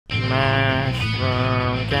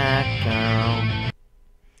MushroomGecko.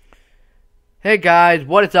 Hey guys,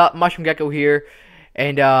 what is up? MushroomGecko here,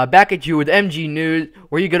 and back at you with MG News,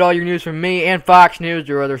 where you get all your news from me and Fox News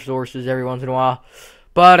or other sources every once in a while.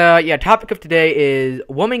 But yeah, topic of today is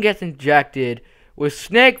woman gets injected with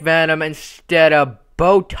snake venom instead of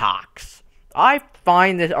Botox. I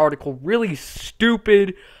find this article really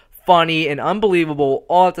stupid, funny, and unbelievable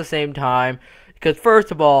all at the same time. Because first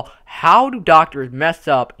of all, how do doctors mess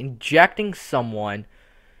up injecting someone?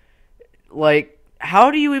 Like, how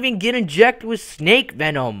do you even get injected with snake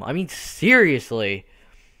venom? I mean, seriously.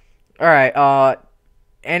 Alright,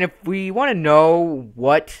 and if we want to know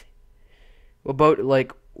what about,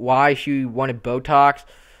 like, why she wanted Botox,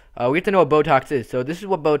 we have to know what Botox is. So this is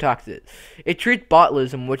what Botox is. It treats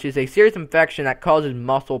botulism, which is a serious infection that causes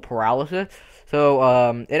muscle paralysis.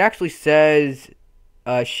 So it actually says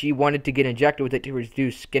she wanted to get injected with it to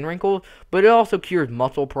reduce skin wrinkles, but it also cures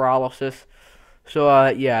muscle paralysis. So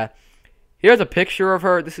yeah, here's a picture of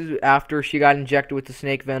her. This is after she got injected with the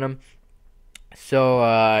snake venom.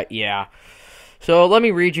 So yeah. So let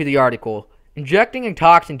me read you the article. Injecting a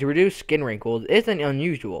toxin to reduce skin wrinkles isn't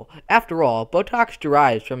unusual. After all, Botox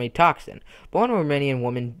derives from a toxin. But one Romanian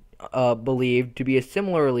woman believed to be a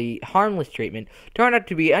similarly harmless treatment turned out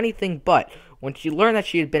to be anything but when she learned that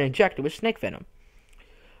she had been injected with snake venom.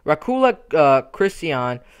 Racula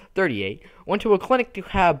Christian, 38, went to a clinic to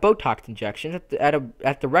have Botox injections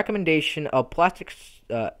at the recommendation of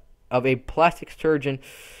a plastic surgeon,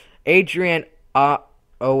 Adrian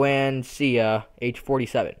Oancia, age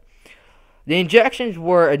 47. The injections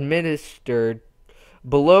were administered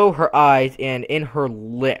below her eyes and in her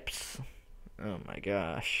lips. Oh my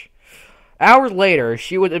gosh. Hours later,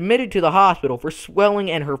 she was admitted to the hospital for swelling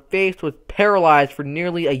and her face was paralyzed for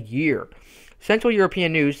nearly a year. Central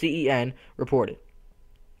European News, CEN, reported.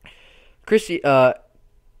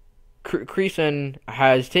 Creason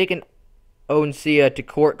has taken Oancia to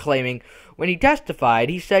court claiming when he testified,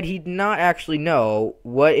 he said he did not actually know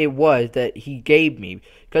what it was that he gave me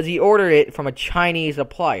because he ordered it from a Chinese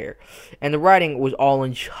supplier, and the writing was all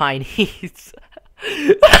in Chinese.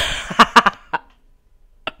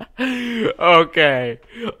 Okay.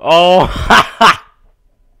 Oh.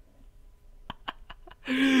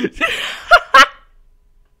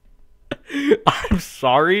 I'm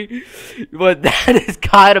sorry, but that has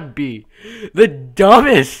gotta be the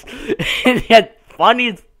dumbest and yet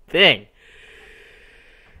funniest thing.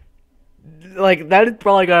 Like, that is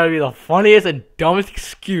probably gotta be the funniest and dumbest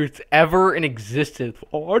excuse ever in existence.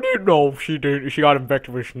 Oh, I didn't know she got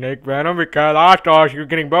infected with snake venom because I thought she was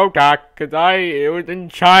getting Botox because it was in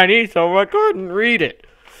Chinese, so I couldn't read it.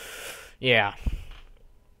 Yeah.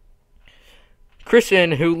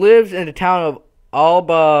 Christian, who lives in the town of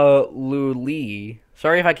Alba Luli,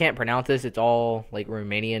 sorry if I can't pronounce this, it's all like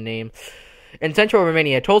Romanian names, in central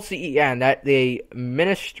Romania, told CEN that the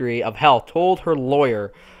Ministry of Health told her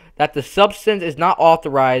lawyer that the substance is not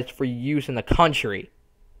authorized for use in the country.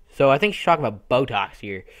 So I think she's talking about Botox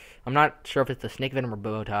here. I'm not sure if it's the snake venom or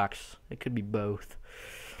Botox. It could be both.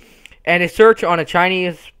 And a search on a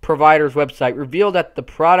Chinese provider's website revealed that the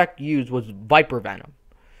product used was viper venom.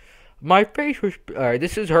 My face was,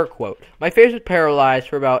 this is her quote, my face was paralyzed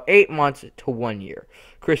for about 8 months to 1 year,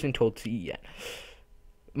 Kristen told CEN.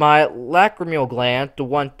 My lacrimal glands, the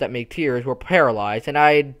ones that make tears, were paralyzed, and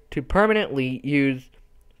I had to permanently use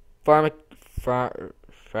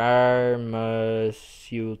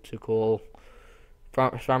pharmaceutical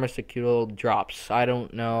drops. I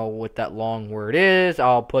don't know what that long word is.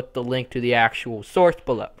 I'll put the link to the actual source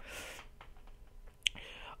below.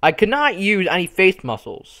 I could not use any face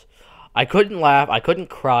muscles. I couldn't laugh. I couldn't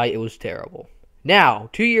cry. It was terrible. Now,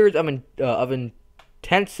 2 years of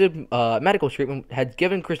intensive medical treatment has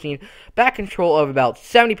given Christine back control of about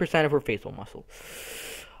 70% of her facial muscle.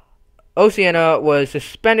 Oceana was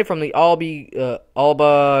suspended from the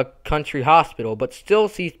Alba Country Hospital, but still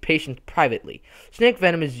sees patients privately. Snake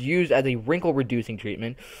venom is used as a wrinkle-reducing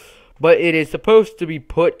treatment, but it is supposed to be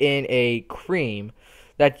put in a cream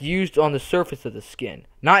that's used on the surface of the skin,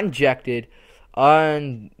 not injected,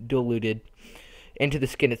 undiluted, into the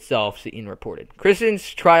skin itself, CEN reported.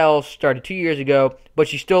 Kristen's trial started 2 years ago, but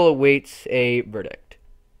she still awaits a verdict.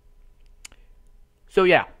 So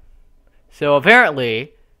yeah. So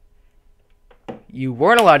apparently you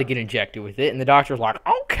weren't allowed to get injected with it, and the doctor was like,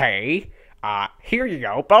 okay, here you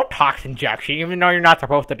go, Botox injection, even though you're not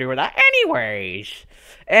supposed to do that anyways.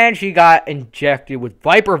 And she got injected with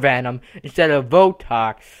viper venom instead of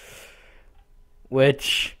Botox,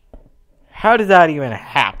 which, how does that even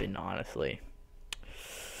happen, honestly?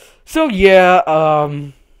 So yeah,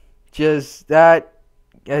 just that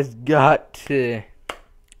has got to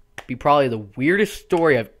be probably the weirdest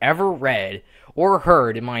story I've ever read or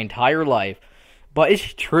heard in my entire life. But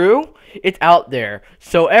it's true. It's out there.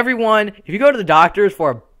 So everyone, if you go to the doctors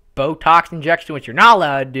for a Botox injection, which you're not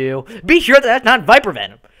allowed to do, be sure that that's not viper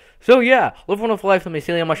venom. So yeah, live one of life, some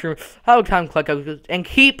mycelium mushroom, have a time, collect, and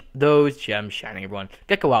keep those gems shining, everyone.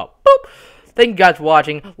 Gecko out. Boop. Thank you guys for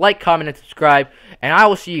watching. Like, comment, and subscribe, and I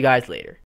will see you guys later.